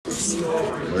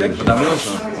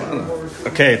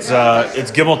Okay, it's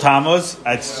Gimel Tammuz.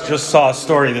 I just saw a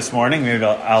story this morning. Maybe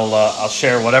I'll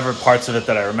share whatever parts of it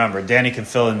that I remember. Danny can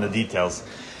fill in the details.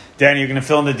 Danny, you're going to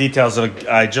fill in the details.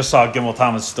 I just saw a Gimel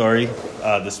Tammuz story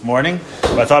this morning,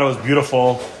 but I thought it was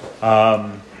beautiful. It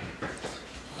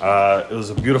was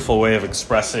a beautiful way of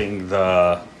expressing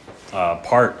the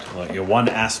one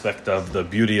aspect of the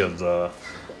beauty of the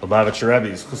Lubavitcher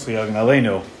Rebbe's Chusli Yagin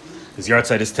Aleinu. His yard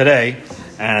site is today,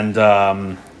 and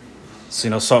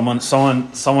someone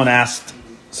asked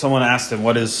him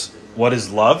what is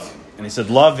love, and he said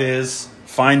love is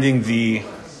finding the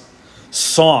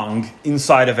song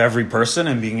inside of every person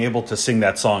and being able to sing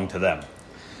that song to them.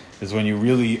 Is when you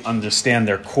really understand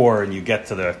their core and you get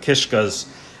to the kishkas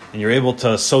and you're able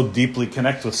to so deeply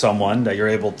connect with someone that you're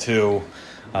able to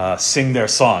sing their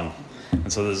song.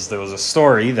 And so there was a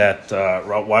story that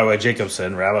Rabbi Y.Y.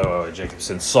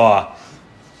 Jacobson saw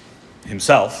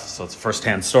himself. So it's a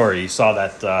first-hand story. He saw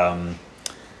that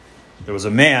there was a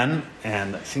man,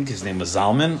 and I think his name was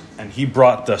Zalman, and he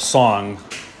brought the song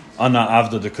Ana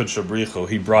Avda de Kudsha Brichu.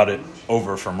 He brought it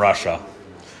over from Russia,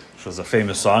 which was a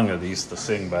famous song that they used to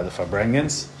sing by the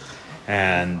Fabrengens.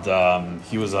 And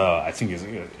he was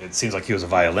it seems like he was a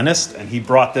violinist, and he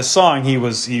brought this song. He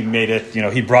made it,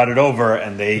 he brought it over,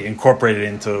 and they incorporated it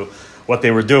into what they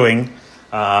were doing,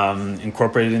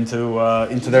 incorporated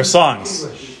into their songs.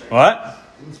 English. What?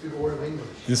 Didn't speak a word of English.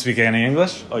 Didn't speak any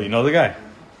English? Oh, you know the guy.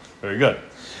 Very good.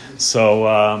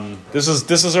 So this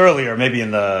is earlier, maybe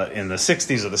in the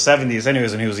 60s or the 70s,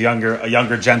 anyways, and he was a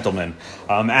younger gentleman.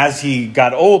 As he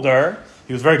got older,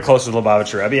 he was very close to the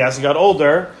Lubavitcher Rebbe. As he got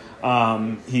older,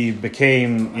 he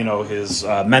became, his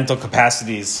mental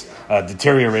capacities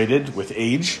deteriorated with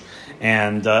age,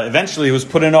 and eventually he was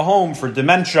put in a home for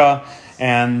dementia,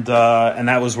 and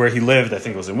that was where he lived. I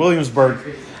think it was in Williamsburg.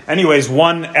 Anyways,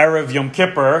 one Erev Yom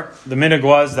Kippur, the minhag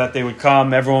was that they would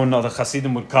come, everyone of the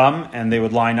Hasidim would come, and they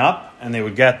would line up, and they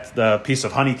would get the piece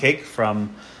of honey cake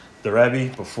from the Rebbe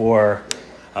before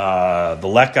the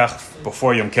Lekach,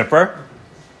 before Yom Kippur.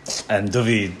 And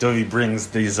Dovi brings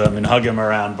these minhagim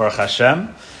around Baruch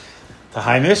Hashem to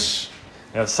Haimish.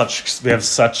 We have such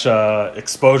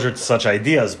exposure to such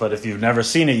ideas, but if you've never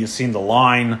seen it, you've seen the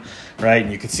line, right?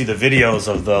 And you can see the videos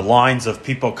of the lines of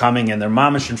people coming, and they're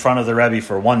mamish in front of the Rebbe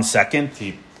for 1 second.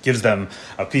 He gives them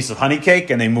a piece of honey cake,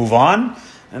 and they move on.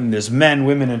 And there's men,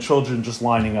 women, and children just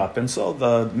lining up. And so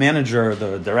the manager,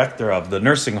 the director of the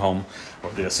nursing home or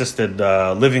the assisted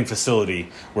living facility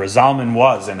where Zalman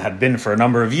was and had been for a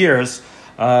number of years,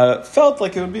 felt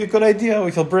like it would be a good idea.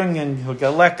 He'll bring and he'll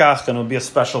get lekach, and it'll be a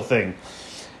special thing.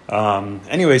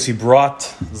 Anyways, he brought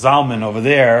Zalman over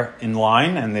there in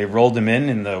line, and they rolled him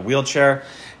in the wheelchair.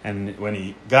 And when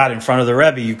he got in front of the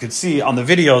Rebbe, you could see on the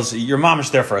videos, your mamish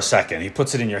there for a second. He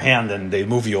puts it in your hand and they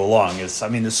move you along. There's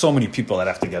so many people that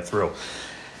have to get through.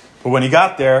 But when he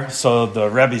got there, so the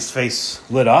Rebbe's face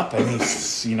lit up, and he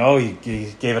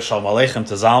gave a Shalom Aleichem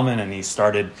to Zalman, and he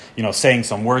started, saying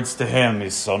some words to him.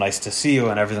 It's so nice to see you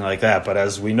and everything like that. But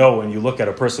as we know, when you look at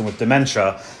a person with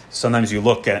dementia, sometimes you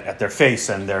look at their face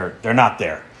and they're not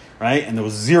there, right? And there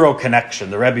was zero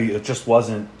connection. The Rebbe,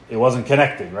 it wasn't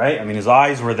connected, right? I mean, his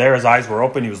eyes were there, his eyes were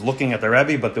open, he was looking at the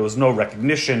Rebbe, but there was no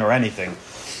recognition or anything.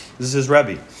 This is his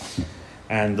Rebbe.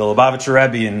 And the Lubavitcher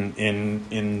Rebbe,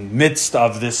 in midst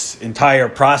of this entire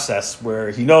process,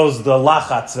 where he knows the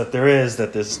lachatz that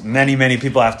there's many, many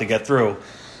people have to get through,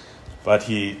 but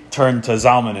he turned to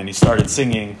Zalman and he started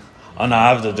singing, Ana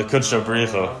Avda de Kudsha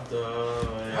Brichu.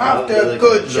 Avda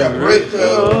Kudsha Brichu.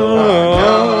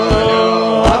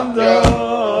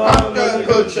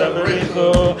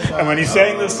 And when he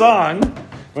sang the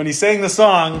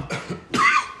song,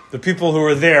 the people who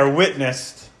were there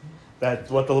witnessed that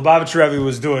what the Lubavitcher Rebbe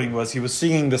was doing was he was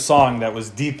singing the song that was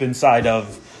deep inside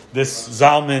of this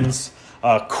Zalman's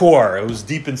core. It was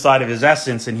deep inside of his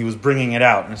essence, and he was bringing it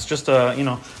out. And it's just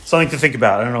something to think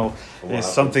about. I don't know. It's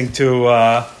something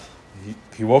to.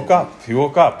 He woke up. He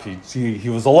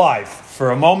was alive for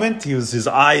a moment. His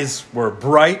eyes were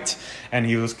bright, and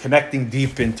he was connecting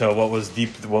deep into what was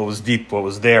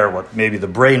there, what maybe the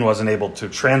brain wasn't able to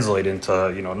translate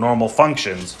into normal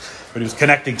functions, but he was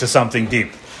connecting to something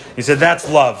deep. He said that's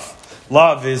love.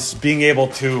 Love is being able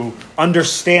to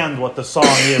understand what the song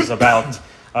is about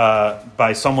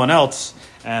by someone else,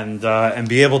 and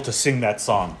be able to sing that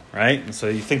song, right? And so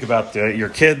you think about your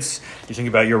kids, you think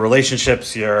about your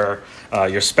relationships, your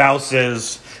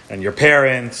spouses, and your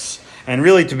parents, and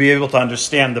really to be able to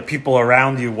understand the people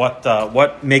around you,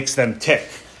 what makes them tick,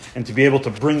 and to be able to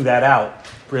bring that out,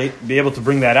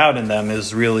 in them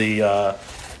is really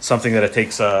something that it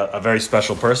takes a very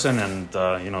special person, and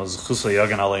Chusli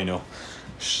Yagin Aleinu.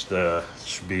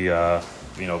 should be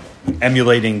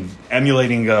emulating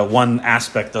one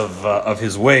aspect of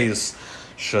his ways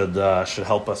should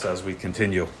help us as we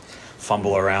continue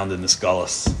fumble around in this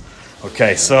gullus.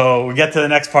 Okay, so we get to the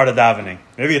next part of davening.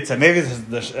 Maybe it's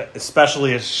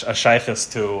especially a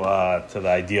shaykhus to the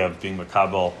idea of being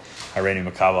makabel, hareini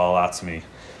makabel al atzmi,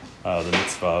 the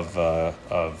mitzvah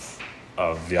of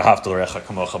V'ahavta l'recha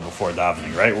kamocha before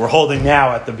davening. Right, we're holding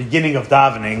now at the beginning of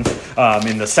davening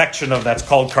in the section of that's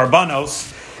called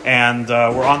karbanos, and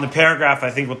we're on the paragraph. I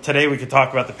think today we could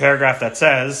talk about the paragraph that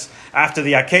says after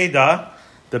the akedah.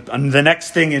 The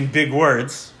next thing in big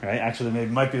words, right? Actually,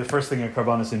 it might be the first thing in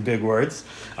Karbanos in big words.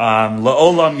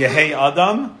 La'olam yehei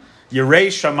adam yirei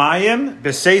shamayim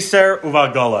b'seiser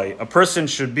uvagalai. A person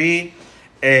should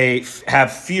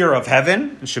have fear of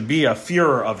heaven. It should be a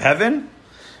fearer of heaven.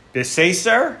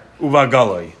 B'seiser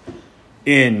uvagalai.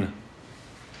 In,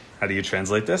 how do you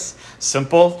translate this?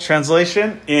 Simple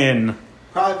translation: in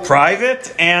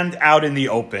private and out in the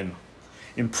open.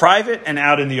 In private and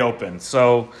out in the open.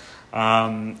 So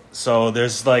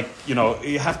there's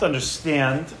you have to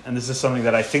understand, and this is something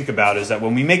that I think about, is that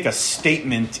when we make a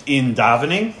statement in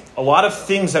davening, a lot of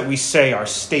things that we say are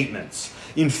statements.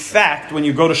 In fact, when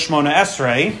you go to Shmona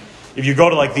Esrei, if you go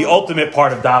to the ultimate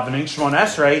part of davening, Shmona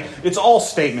Esrei, it's all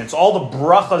statements. All the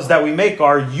brachas that we make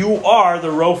are, you are the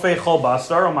Rofei Chol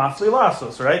Basar or Mafli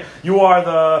Lasos, right? You are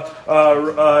the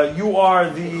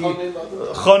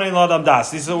Chonei Ladam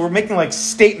Das. We're making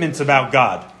statements about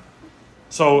God.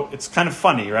 So it's kind of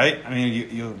funny, right? I mean,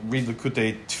 you read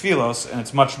Likutei Tfilos, and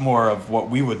it's much more of what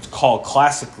we would call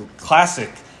classic,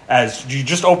 as you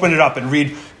just open it up and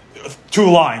read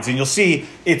 2 lines, and you'll see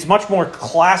it's much more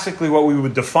classically what we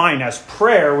would define as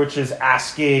prayer, which is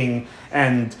asking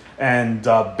and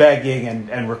begging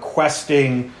and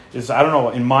requesting. I don't know,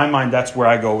 in my mind, that's where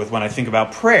I go with when I think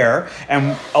about prayer.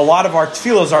 And a lot of our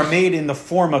tefillos are made in the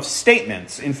form of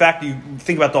statements. In fact, you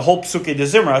think about the whole Psukei de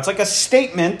Zimra, it's like a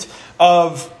statement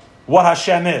of what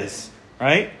Hashem is,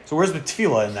 right? So where's the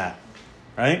tefillah in that,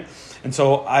 right? And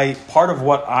so part of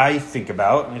what I think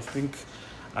about, and I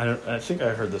think I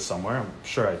heard this somewhere, I'm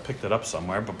sure I picked it up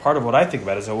somewhere, but part of what I think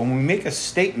about is that when we make a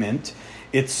statement,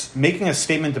 it's making a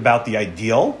statement about the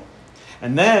ideal.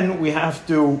 And then we have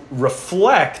to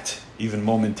reflect, even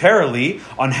momentarily,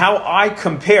 on how I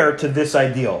compare to this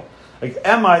ideal.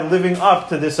 Am I living up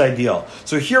to this ideal?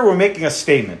 So here we're making a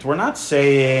statement. We're not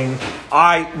saying,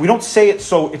 we don't say it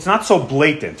so, it's not so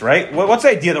blatant, right? What's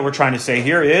the idea that we're trying to say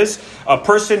here is, a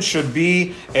person should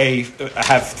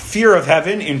have fear of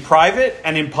heaven in private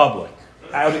and in public.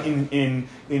 Out in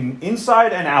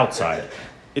inside and outside.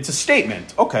 It's a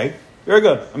statement. Okay. Very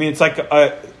good. I mean, it's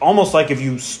almost like if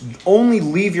you only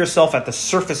leave yourself at the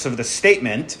surface of the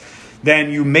statement,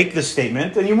 then you make the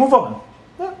statement and you move on.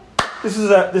 Yeah, this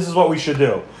is what we should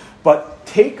do. But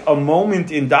take a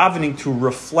moment in davening to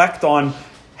reflect on,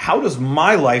 how does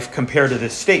my life compare to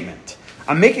this statement?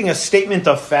 I'm making a statement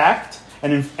of fact,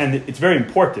 and it's very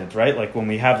important, right? Like when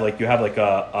we have you have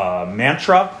a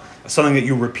mantra, something that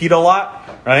you repeat a lot,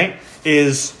 right?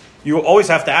 You always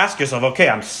have to ask yourself, okay,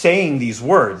 I'm saying these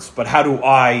words, but how do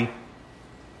I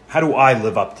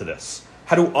live up to this?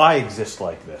 How do I exist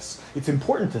like this? It's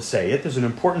important to say it. There's an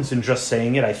importance in just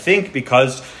saying it, I think,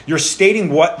 because you're stating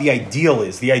what the ideal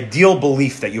is, the ideal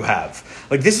belief that you have.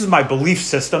 This is my belief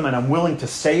system, and I'm willing to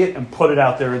say it and put it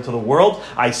out there into the world.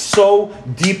 I so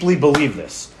deeply believe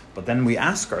this. But then we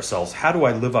ask ourselves, how do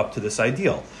I live up to this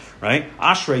ideal? Right?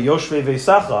 Ashrei Yoshvei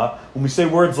Veisacha, when we say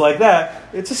words like that,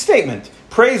 it's a statement.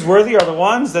 Praiseworthy are the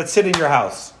ones that sit in your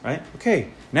house. Right? Okay,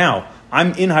 now,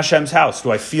 I'm in Hashem's house.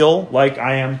 Do I feel like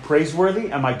I am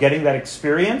praiseworthy? Am I getting that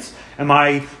experience? Am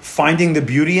I finding the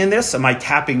beauty in this? Am I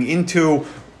tapping into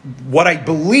what I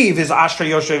believe is Ashrei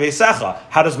Yoshvei Veisacha?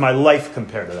 How does my life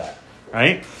compare to that?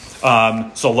 Right?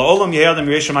 So La'olam Yehei Adam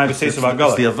Yirei Shamayim B'Seisav HaGalei.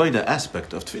 It's the avodah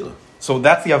aspect of tefillah. So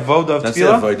that's the avodah of That's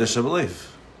tefillah? That's the avodah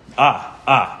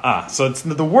shabalev. So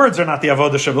the words are not the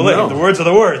avodah shabalev. No. The words are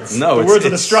the words. No, the words are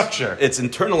the structure. It's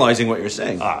internalizing what you're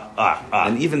saying.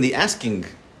 And even the asking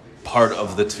part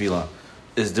of the tefillah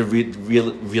is the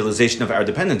realization of our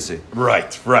dependency.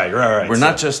 Right. We're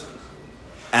not just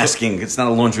asking. It's not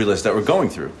a laundry list that we're going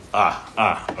through.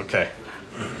 Okay.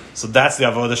 So that's the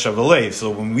avodah shabalev. So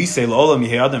when we say La'olam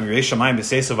Yehei Adam Yirei Shamayim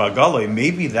B'Seisav HaGalei,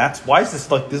 maybe that's why is this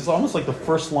this is almost like the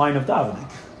first line of davening.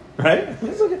 Right?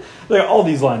 Like all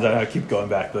these lines, I keep going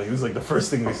back. It was like the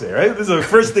first thing we say, right? This is the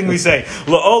first thing we say.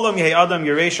 La'olam Yehei Adam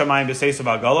Yirei Shamayim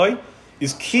B'Seisav HaGalei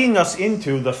is keying us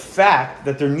into the fact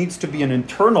that there needs to be an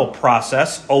internal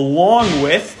process along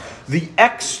with the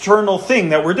external thing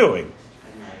that we're doing.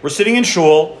 We're sitting in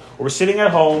shul, or we're sitting at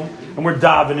home, and we're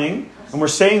davening, and we're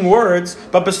saying words,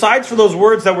 but besides for those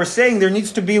words that we're saying, we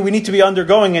need to be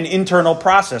undergoing an internal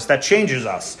process that changes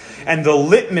us. And the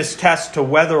litmus test to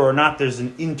whether or not there's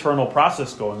an internal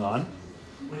process going on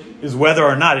is whether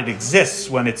or not it exists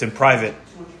when it's in private.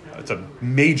 It's a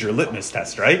major litmus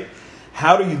test, right?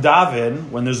 How do you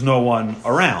daven when there's no one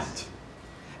around?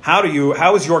 How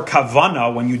is your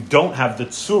kavana when you don't have the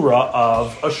tzura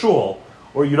of a shul?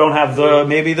 Or you don't have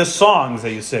maybe the songs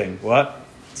that you sing? What?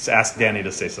 Let's ask Danny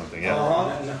to say something. Yeah.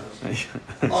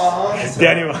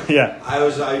 Danny, yeah.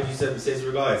 You said B'Seser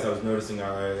regardless. I was noticing the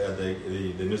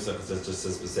nusach just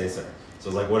says B'Seser. So I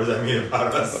was like, what does that mean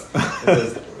about us? It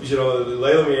says,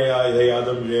 Leila Mirei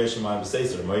Adam Mirei Shemayim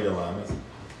B'Seser. Moed Elamed.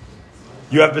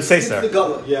 You have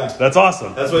B'Seser. Yeah. That's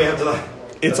awesome. That's what you have to like.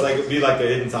 It's like be like a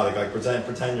hidden topic, like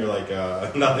pretend you're like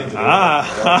nothing to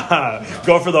do.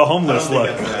 Go for the homeless look.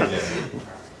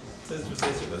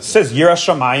 It says Yira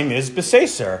Shamayim is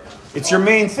B'Seser. It's your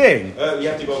main thing. You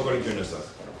have to go according to your nusach.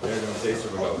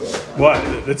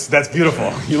 What? That's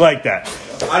beautiful. You like that?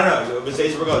 I don't know.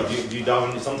 B'Seser regardless. Do you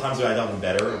daven? Sometimes I daven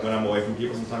better when I'm away from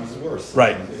people. Sometimes it's worse.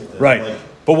 Right. Right.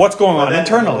 But what's going on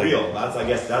internally? Real. I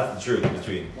guess that's the truth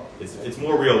between. It's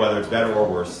more real whether it's better or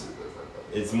worse.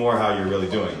 It's more how you're really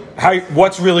doing.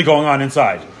 What's really going on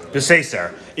inside?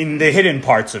 B'Seser. In the hidden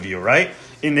parts of you, right?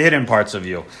 In the hidden parts of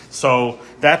you. So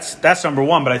that's number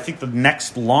one, but I think the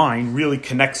next line really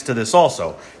connects to this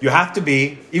also. You have to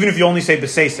be, even if you only say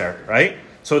B'Seser, right?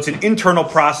 So it's an internal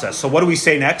process. So what do we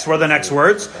say next? What are the next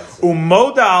words?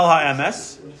 Umoda al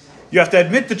ha'emes. You have to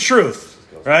admit the truth,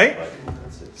 right?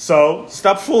 So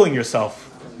stop fooling yourself.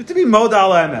 You have to be moda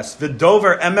al ha'emes.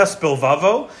 V'dover emes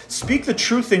bilvavo. Speak the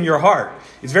truth in your heart.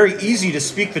 It's very easy to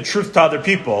speak the truth to other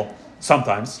people.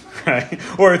 Sometimes, right?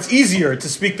 Or it's easier to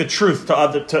speak the truth to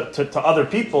other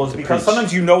people is because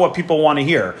sometimes you know what people want to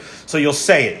hear. So you'll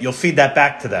say it. You'll feed that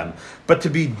back to them. But to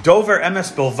be dover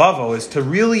emes bilvavo is to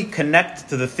really connect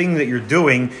to the thing that you're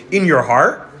doing in your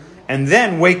heart and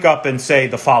then wake up and say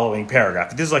the following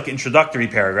paragraph. This is like an introductory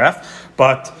paragraph,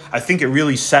 but I think it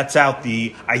really sets out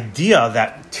the idea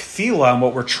that tefillah and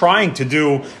what we're trying to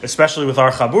do, especially with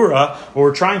our chabura, what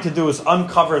we're trying to do is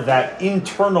uncover that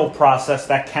internal process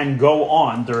that can go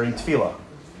on during tefillah,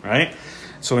 right?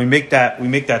 So we make that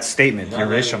statement.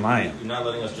 Yirei Shamayim. You're not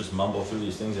letting us just mumble through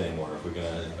these things anymore. If we're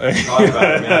going to talk about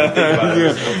it, we're going to have to think about it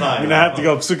every single time. We're going to have to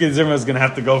go. Psukim Zimra is going to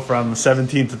have to go from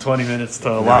 17 to 20 minutes to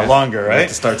a lot longer, right? You have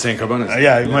to start saying karbonos.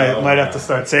 Yeah, you might have to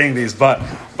start saying these, but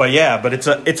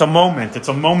it's a moment. It's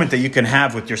a moment that you can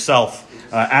have with yourself,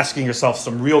 asking yourself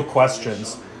some real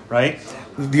questions, right?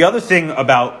 The other thing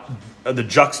about the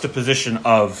juxtaposition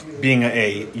of being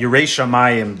a Yirei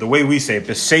Shamayim, the way we say it,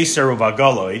 B'Seser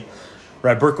u'V'Galoi.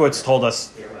 Rabbi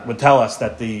Berkowitz would tell us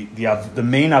that the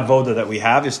main avoda that we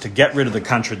have is to get rid of the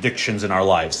contradictions in our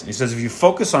lives. And he says if you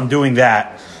focus on doing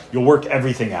that, you'll work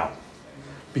everything out.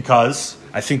 Because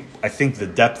I think the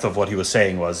depth of what he was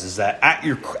saying is that at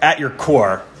your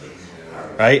core,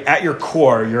 right? At your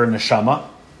core, you're a neshama.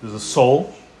 There's a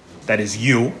soul that is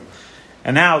you,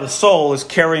 and now the soul is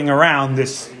carrying around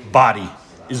this body.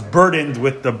 Is burdened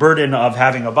with the burden of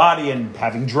having a body and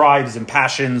having drives and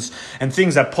passions and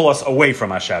things that pull us away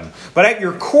from Hashem. But at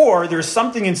your core, there's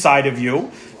something inside of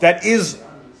you that is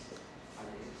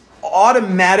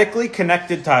automatically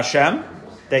connected to Hashem,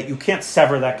 that you can't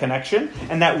sever that connection,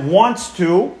 and that wants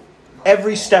to,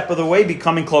 every step of the way, be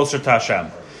coming closer to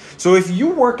Hashem. So if you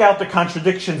work out the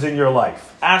contradictions in your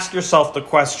life, ask yourself the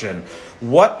question,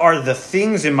 what are the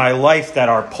things in my life that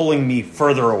are pulling me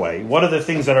further away? What are the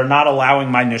things that are not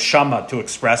allowing my neshama to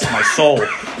express, my soul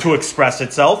to express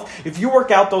itself? If you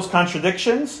work out those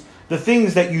contradictions, the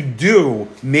things that you do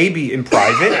maybe in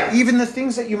private, even the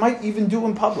things that you might even do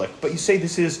in public, but you say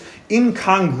this is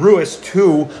incongruous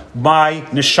to my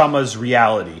neshama's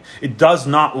reality. It does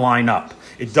not line up.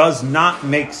 It does not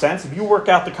make sense. If you work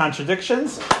out the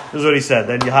contradictions, this is what he said,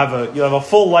 then you have a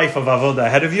full life of avodah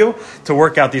ahead of you to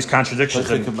work out these contradictions.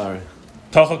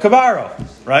 Tochel kabaro,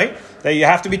 right? That you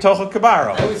have to be tochel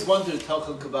kabaro. I always wondered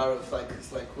tochel kabaro.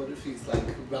 It's like what if he's like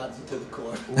rotten to the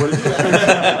core? What is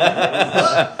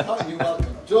that? Oh, you're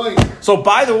welcome. Join. So,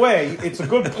 by the way, it's a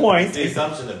good point. It's the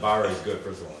assumption that bara is good,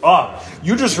 first of all.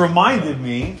 You just reminded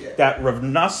me that Rav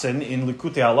Nassim in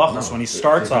Likutei Halachos, when he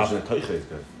starts off.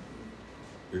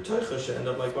 Your toicha should end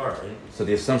up like bar, right? So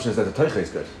the assumption is that the toicha is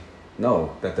good.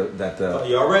 No, But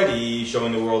you're already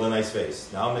showing the world a nice face.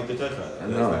 Now make the toicha.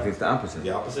 No, I think it's the opposite. The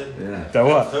opposite? Yeah. That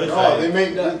what? No, they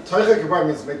make toicha kibar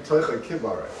means make toicha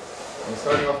kibar. I'm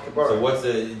starting off kibar. So what's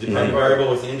the dependent variable?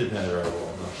 What's the independent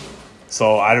variable?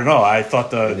 So I don't know. I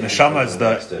thought the neshama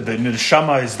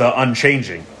is the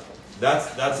unchanging.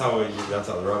 That's how the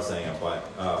Rav's saying it. But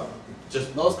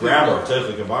just Most grammar, people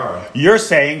Teichel Kabara. You're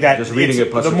saying that Just reading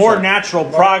it, the more natural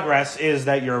progress is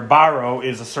that your baro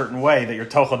is a certain way, that your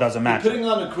tocha doesn't match. Putting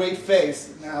on a great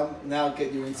face now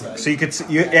get you inside. So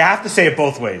you have to say it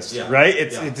both ways, Yeah.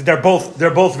 right? They're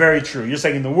both very true. You're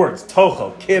saying in the words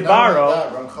tocho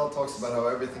kibaro. Ramchal talks about how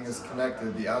everything is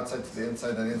connected, the outside to the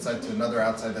inside, and the inside to another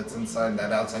outside that's inside, and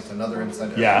that outside to another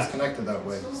inside. Yeah. Everything's connected that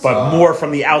way. But more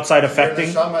from the outside The affecting.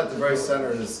 neshama at the very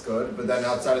center is good, but then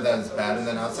outside of that is bad, and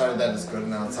then outside of that is good,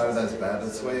 and outside of that is bad.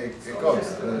 That's the way it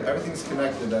goes. Everything's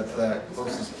connected at that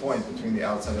closest point between the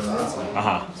outside and the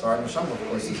inside. So our neshama, of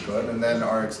course, is good, and then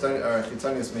our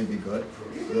chitonius may be good.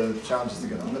 The challenge is to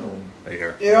get in the middle. Right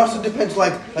here. It also depends,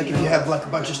 like if you have like a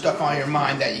bunch of stuff on your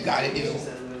mind that you gotta do.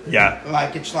 Yeah,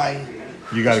 Like it's like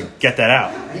you got to get that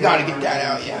out. you gotta get that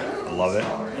out. Yeah. I love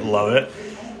it.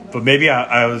 But maybe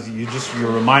you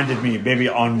reminded me, maybe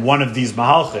on one of these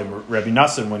mahalchim, Rabbi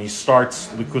Nassim, when he starts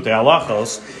Likutei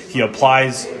Halachos, he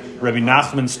applies Rabbi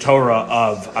Nachman's Torah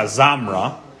of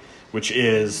Azamra, which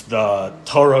is the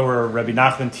Torah where Rabbi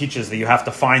Nachman teaches that you have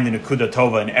to find the Nekuda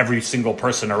Tova in every single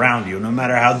person around you. No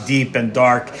matter how deep and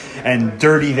dark and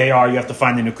dirty they are, you have to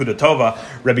find the Nekuda Tova.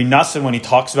 Rabbi Nassim, when he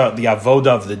talks about the Avoda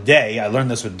of the day, I learned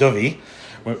this with Duvi,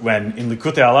 when in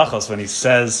Likutei Halachos, when he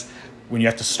says, when you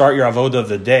have to start your avoda of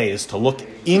the day, is to look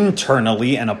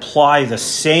internally and apply the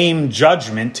same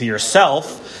judgment to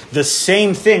yourself, the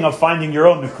same thing of finding your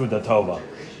own Nekuda Tova,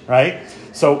 right?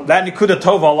 So that Nekuda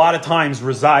Tova a lot of times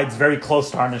resides very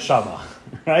close to our neshama,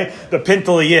 right? The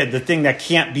Pintel Yid, the thing that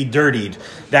can't be dirtied,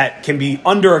 that can be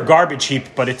under a garbage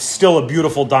heap, but it's still a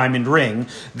beautiful diamond ring.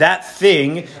 That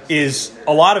thing is,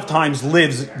 a lot of times,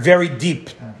 lives very deep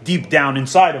down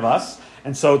inside of us.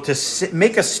 And so to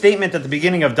make a statement at the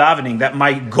beginning of davening that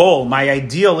my goal, my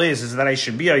ideal is that I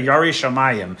should be a Yarei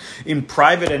Shamayim in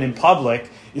private and in public,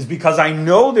 is because I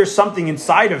know there's something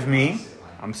inside of me.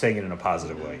 I'm saying it in a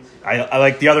positive way. I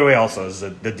like the other way also is the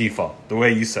default. The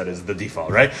way you said is the default,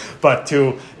 right? But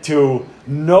to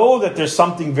know that there's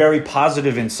something very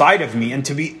positive inside of me and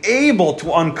to be able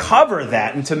to uncover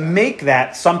that and to make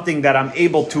that something that I'm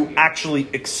able to actually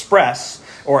express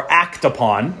or act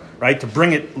upon, right? To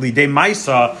bring it lidei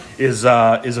maisa is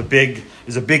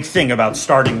a big thing about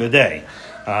starting the day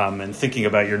and thinking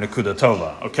about your nekuda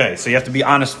tova. Okay, so you have to be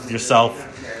honest with yourself.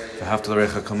 V'haftal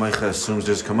kamocha assumes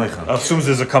there's kamocha. Assumes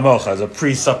there's a kamocha, as a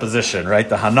presupposition, right?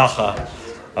 The hanacha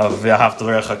of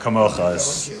v'haftal kamocha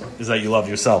is that you love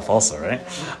yourself also, right?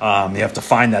 You have to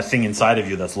find that thing inside of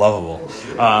you that's lovable.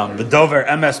 The dover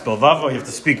emes bilvavo, you have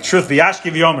to speak truth.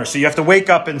 V'yashkiv yomer, so you have to wake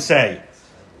up and say.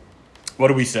 What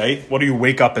do we say? What do you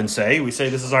wake up and say? We say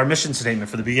this is our mission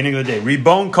statement for the beginning of the day.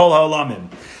 Ribon kol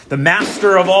ha'olamim, the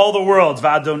master of all the worlds.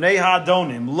 Va'adonei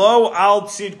ha'adonim, lo al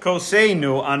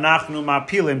tzidkoseinu anachnu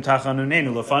mapilim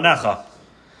tachanunenu lefanecha.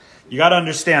 You got to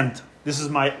understand, this is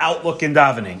my outlook in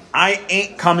davening. I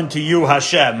ain't coming to you,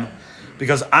 Hashem,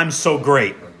 because I'm so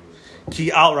great.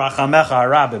 Ki al rachamecha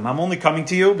harabim. I'm only coming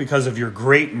to you because of your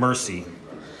great mercy.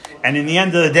 And in the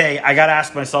end of the day, I got to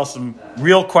ask myself some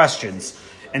real questions.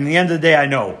 And at the end of the day, I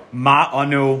know, ma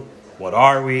anu, what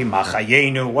are we? Ma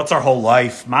chayenu, what's our whole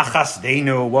life? Ma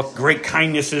chasdeinu, what great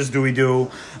kindnesses do we do?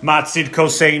 Ma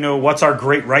tzidkoseinu, what's our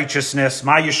great righteousness?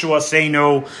 Ma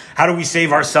yeshuaseinu, how do we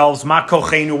save ourselves? Ma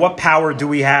kochenu, what power do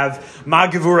we have? Ma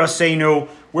gevuraseinu,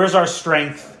 where's our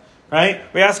strength? Right?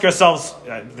 We ask ourselves,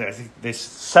 there's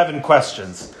 7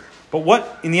 questions. But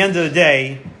what, in the end of the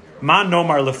day, ma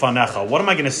nomar lefanecha, what am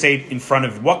I going to say in front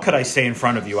of you? What could I say in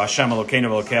front of you? Hashem Elokeinu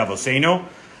v'Elokei Avoseinu,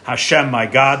 Hashem, my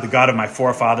God, the God of my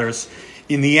forefathers.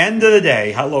 In the end of the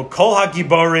day, halo kol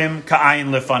hagiborim ka'ayin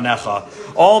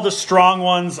lefanecha. All the strong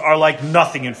ones are like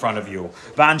nothing in front of you.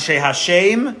 V'anshe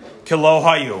Hashem kilo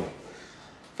hayu.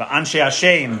 V'anshe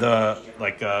Hashem,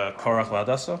 like Korach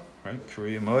Ladasa, right?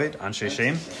 Kriya Moed, Anshe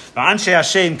Hashem. V'anshe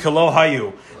Hashem kilo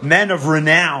hayu. Men of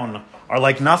renown are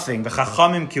like nothing.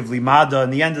 V'chachamim kivlimada. In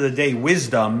the end of the day,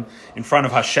 wisdom in front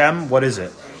of Hashem, what is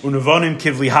it? Unavonim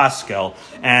kivli haskel.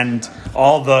 And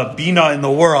all the bina in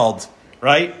the world,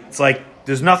 right? It's like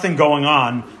there's nothing going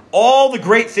on. All the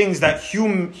great things that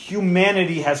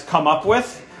humanity has come up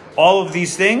with, all of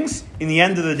these things, in the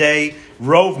end of the day,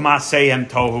 rov masehem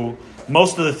tohu.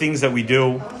 Most of the things that we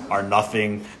do are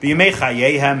nothing. And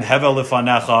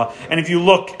if you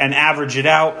look and average it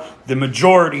out, the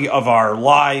majority of our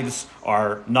lives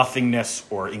are nothingness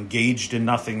or engaged in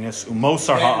nothingness.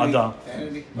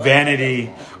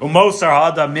 Vanity.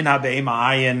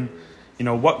 You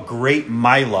know, what great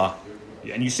maila.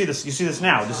 And you see this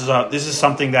now. This is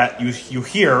something that you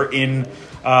hear in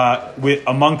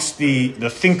amongst the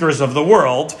thinkers of the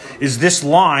world, is this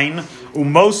line,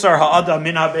 Umosar ha'ada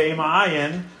min ha'be'im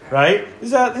ha'ayin, right?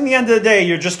 Is that in the end of the day,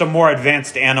 you're just a more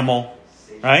advanced animal,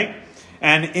 right?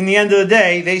 And in the end of the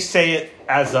day, they say it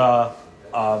as a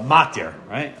matir,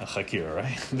 right? A chakira,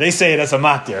 right? They say it as a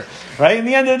matir, right? In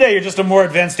the end of the day, you're just a more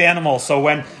advanced animal. So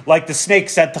when, like the snake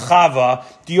said to Chava,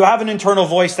 do you have an internal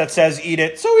voice that says, eat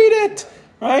it? So eat it,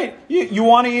 right? You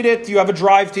want to eat it? You have a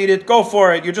drive to eat it? Go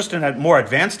for it. You're just a more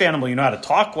advanced animal. You know how to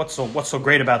talk. What's so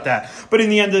great about that? But in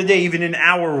the end of the day, even in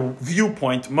our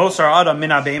viewpoint, Mosar Adam min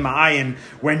Abeima Ayin,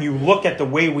 when you look at the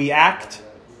way we act,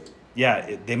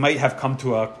 they might have come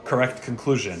to a correct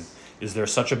conclusion. Is there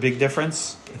such a big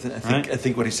difference? I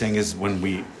think what he's saying is when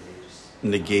we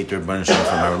negate the Rebbeinu Shalom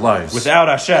from our lives. Without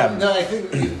Hashem. No, I think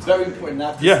it's very important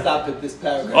not to stop at this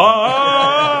paragraph.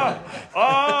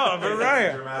 Very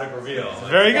right. Dramatic reveal.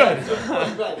 Very good.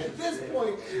 Right, at this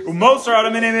point... Most are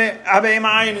in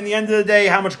the end of the day,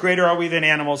 how much greater are we than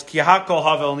animals? Ki hakol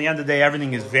havel. In the end of the day,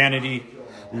 everything is vanity.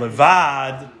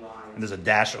 Levad. And there's a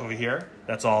dash over here.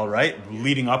 That's all right.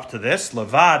 Leading up to this,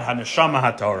 levad haneshama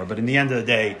haTorah. But in the end of the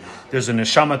day, there's a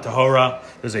neshama tahora.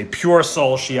 There's a pure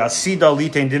soul. Shiasida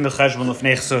litein din v'cheshbon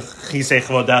l'fnei chisei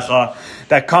chvodecha.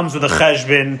 That comes with a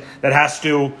cheshbon that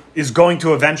is going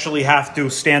to eventually have to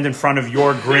stand in front of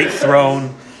your great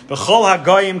throne. V'chol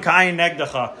hagoyim ka'ayin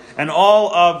negdecha. And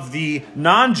all of the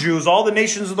non-Jews, all the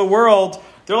nations of the world,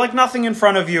 they're like nothing in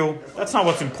front of you. That's not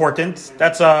what's important.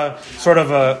 That's a sort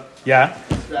of a Din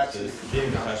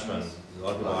v'cheshbon. A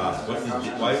lot of people ask,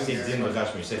 why do you say din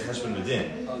v'cheshbon? You say cheshbon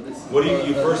v'din. What do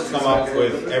you first come up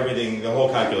with everything, the whole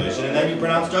calculation, and then you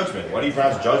pronounce judgment. Why do you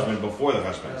pronounce judgment before the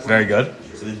cheshbon? Very good.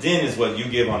 So the din is what you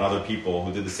give on other people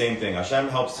who did the same thing. Hashem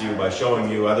helps you by showing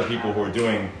you other people who are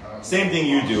doing the same thing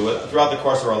you do throughout the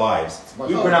course of our lives.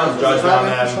 We pronounce judgment on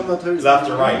them left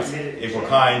or right. If we're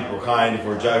kind, we're kind. If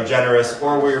we're generous,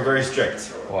 or we're very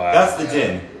strict. Wow. That's the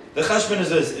din. The cheshbon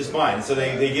is fine. So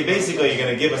they basically you're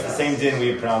going to give us the same din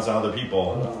we pronounce on other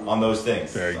people on those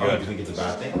things. Very good. You think it's a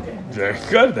bad thing? Okay. Very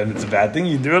good. Then it's a bad thing.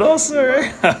 You do it also,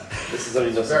 right? This is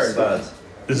only just very bad.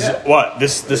 This is what?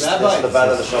 This is the bad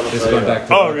of the Shalom. This going back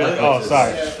to really? Oh,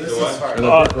 sorry.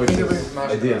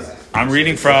 Ideas. I'm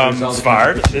reading from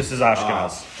Sfard. This is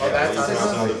Ashkenaz.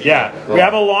 We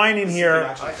have a line in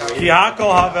here. Ki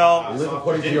hakol havel. Live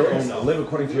according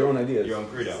to your own ideas. Your own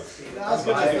credo.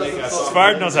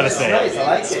 Sfard knows how to say it.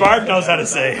 Sfard knows how to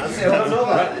say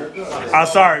it.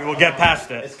 Sorry, we'll get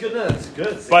past it. It's good. It's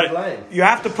good. But you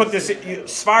have to put this.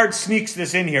 Sfard sneaks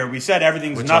this in here. We said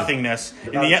everything's nothingness.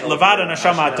 In the end, Levada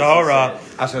Neshama Tahora.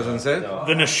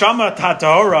 The Neshama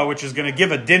Tahora, which is going to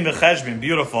give a din v'cheshbon,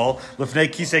 beautiful. Lefnei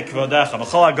kisei kvodecha.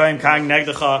 V'chol hagoyim kain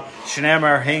negdecha.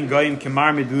 Shnemer hein goyim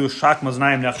kimar midu shak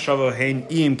maznayim nechshavo hein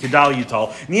im kidal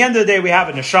yitol. In the end of the day, we have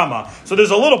a neshama. So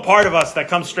there's a little part of us that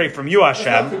comes straight from you,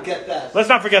 Hashem. Let's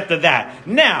not forget that.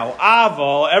 Now,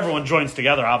 Aval, everyone joins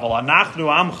together. Aval anachnu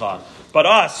amcha. But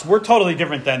us, we're totally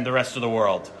different than the rest of the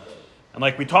world. And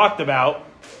like we talked about,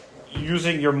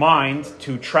 using your mind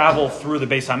to travel through the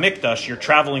Beis HaMikdash, you're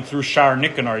traveling through Sha'ar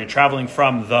Nikanor, you're traveling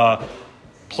from the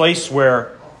place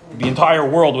where the entire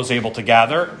world was able to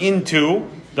gather into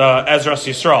the Ezras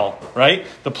Yisrael, right?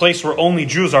 The place where only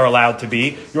Jews are allowed to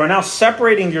be. You are now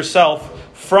separating yourself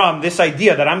from this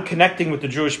idea that I'm connecting with the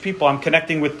Jewish people, I'm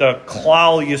connecting with the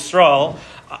Klal Yisrael.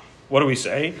 What do we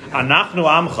say? Anachnu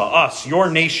amcha, us, your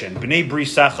nation, B'nai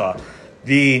Brisecha,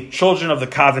 the children of the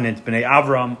covenant, B'nai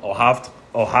Avram,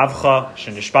 Ohavcha,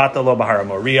 Shenishpata lo Bahar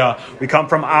Moriah. We come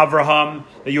from Avraham,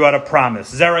 that you had a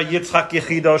promise. Zera Yitzchak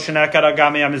Yechido Shenekar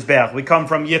Agami Amizbech. We come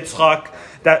from Yitzchak,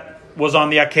 that was on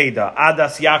the Akedah.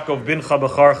 Adas Yaakov Bincha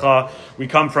Becharcha. We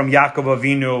come from Yaakov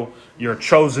Avinu, your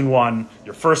chosen one,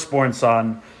 your firstborn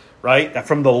son, right? That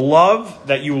from the love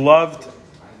that you loved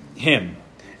him,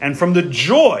 and from the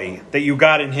joy that you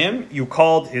got in him, you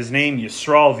called his name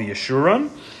Yisrael v'Yeshurun,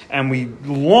 and we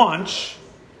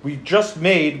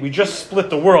just split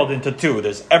the world into two.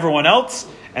 There's everyone else,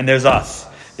 and there's us.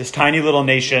 This tiny little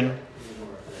nation,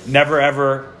 never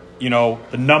ever,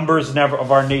 the numbers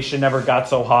of our nation never got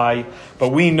so high, but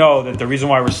we know that the reason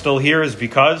why we're still here is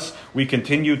because we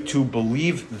continue to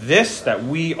believe this, that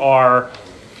we are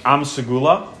Am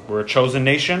Segula, we're a chosen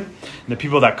nation, and the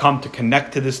people that come to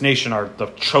connect to this nation are the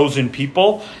chosen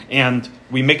people, and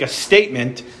we make a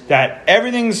statement that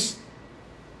everything's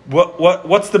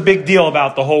what's the big deal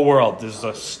about the whole world? There's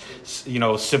a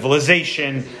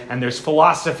civilization, and there's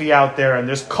philosophy out there, and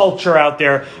there's culture out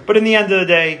there, but in the end of the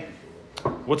day,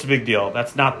 what's the big deal?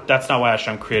 That's not why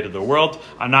Hashem created the world.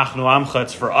 Anachnu amcha,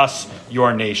 it's for us,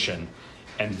 your nation.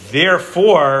 And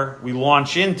therefore, we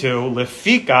launch into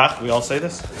Lefikach. We all say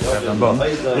this?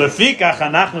 Lefikach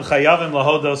anachnu chayavim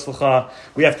lahodos l'cha.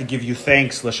 We have to give you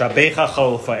thanks. L'shabechacha,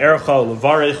 l'fa'ercha,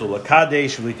 l'varecha,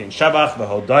 l'kadesh, l'iten shabach,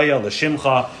 l'hodaya,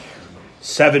 l'shimcha.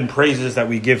 7 praises that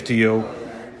we give to you.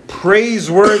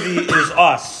 Praiseworthy is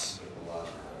us.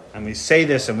 And we say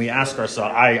this and we ask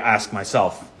ourselves, I ask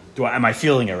myself, am I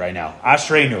feeling it right now?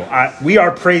 Ashreinu. We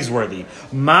are praiseworthy.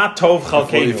 Ma tov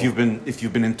chalkeinu. If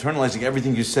you've been internalizing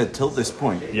everything you said till this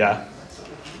point, yeah,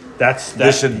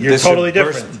 you're totally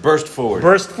different. Burst forward.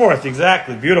 Burst forth.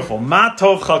 Exactly. Beautiful. Ma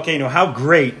tov chalkeinu. How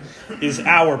great is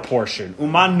our portion?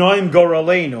 Uma noim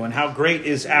goraleinu. And how great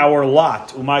is our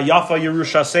lot? Uma yafa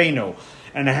yerushaseinu.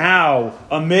 And how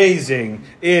amazing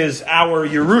is our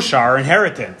Yerusha, our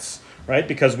inheritance, right?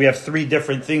 Because we have 3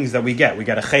 different things that we get. We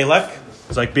get a chelek.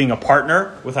 It's like being a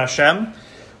partner with Hashem.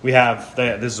 We have,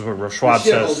 this is what Rosh Schwab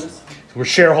says, we're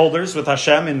shareholders with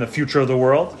Hashem in the future of the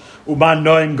world. Uman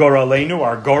noim goraleinu,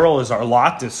 our goral is our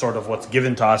lot, is sort of what's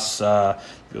given to us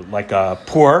like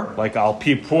poor, like al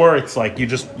pi poor. It's like you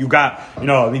got,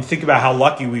 think about how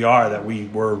lucky we are that we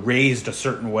were raised a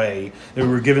certain way, that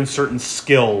we were given certain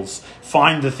skills.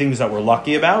 Find the things that we're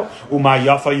lucky about. Uma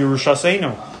yafa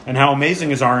yerushaseinu. And how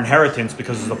amazing is our inheritance,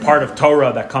 because it's the part of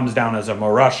Torah that comes down as a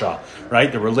morasha, right?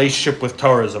 The relationship with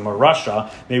Torah is a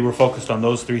morasha. Maybe we're focused on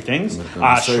those 3 things.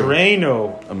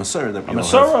 Ashreinu. A Masorah.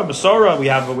 Masorah.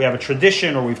 We have a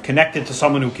tradition, or we've connected to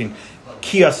someone who can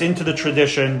key us into the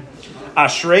tradition.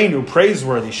 Ashreinu,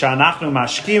 praiseworthy. Shanachnu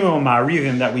mashkimu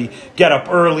ma'arivim, that we get up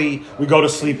early, we go to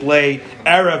sleep late.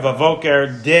 Erev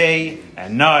avoker, day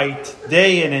and night,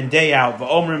 day in and day out.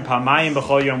 V'omrim pamayim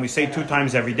b'chol yom. We say 2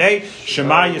 times every day.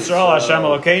 Shema Yisrael Hashem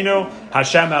Elokeinu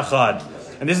Hashem Echad.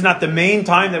 And this is not the main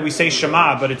time that we say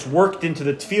Shema, but it's worked into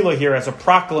the tefillah here as a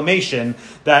proclamation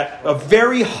that a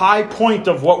very high point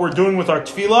of what we're doing with our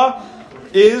tefillah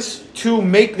is to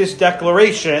make this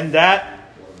declaration that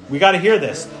we got to hear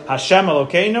this. Hashem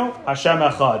Elokeinu, Hashem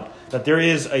Echad. That there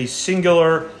is a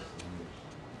singular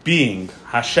being.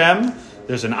 Hashem,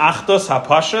 there's an Achdos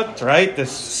HaPashat, right?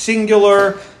 This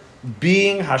singular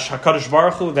being, HaKadosh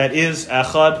Baruch Hu, that is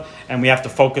Echad, and we have to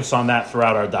focus on that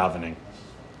throughout our davening.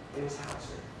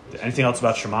 Anything else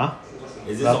about Shema?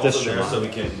 Is this also there so we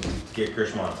can get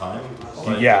Krishma on time?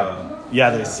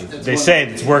 They say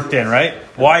it's worked in, right?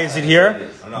 Why is it here?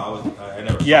 I don't know. I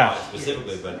never saw it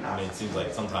specifically, but it seems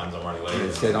like sometimes I'm running late.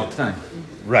 You say it all the time.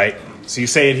 Right. So you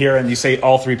say it here, and you say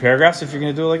all 3 paragraphs if you're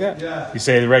going to do it like that? Yeah. You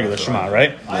say the regular Shema,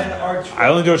 right? I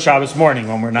only do it Shabbos morning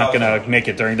when we're not going to make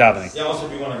it during davening. Yeah, also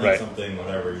if you want to read something,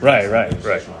 whatever. Right. And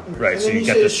So then you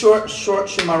get say this short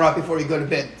Shema right before you go to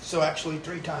bed. So actually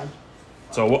 3 times.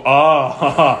 So,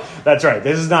 that's right.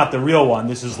 This is not the real one.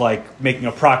 This is like making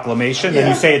a proclamation. Then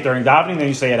you say it during davening, then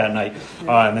you say it at night,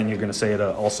 and then you're going to say it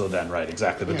also then, right?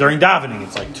 Exactly. But during davening,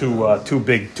 it's like two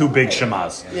big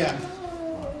Shemas. Yeah.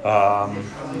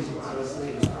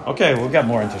 Okay, we'll get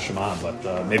more into Shema,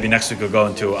 but maybe next week we'll go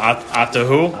into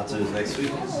Atahu. Atahu next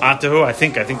week. Atahu, I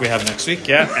think we have next week,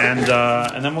 yeah,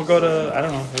 and then we'll go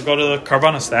to we'll go to the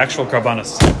Karbanos, the actual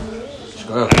Karbanos.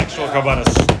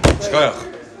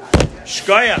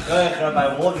 Shkoyach.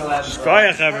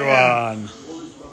 Shkoyach, everyone.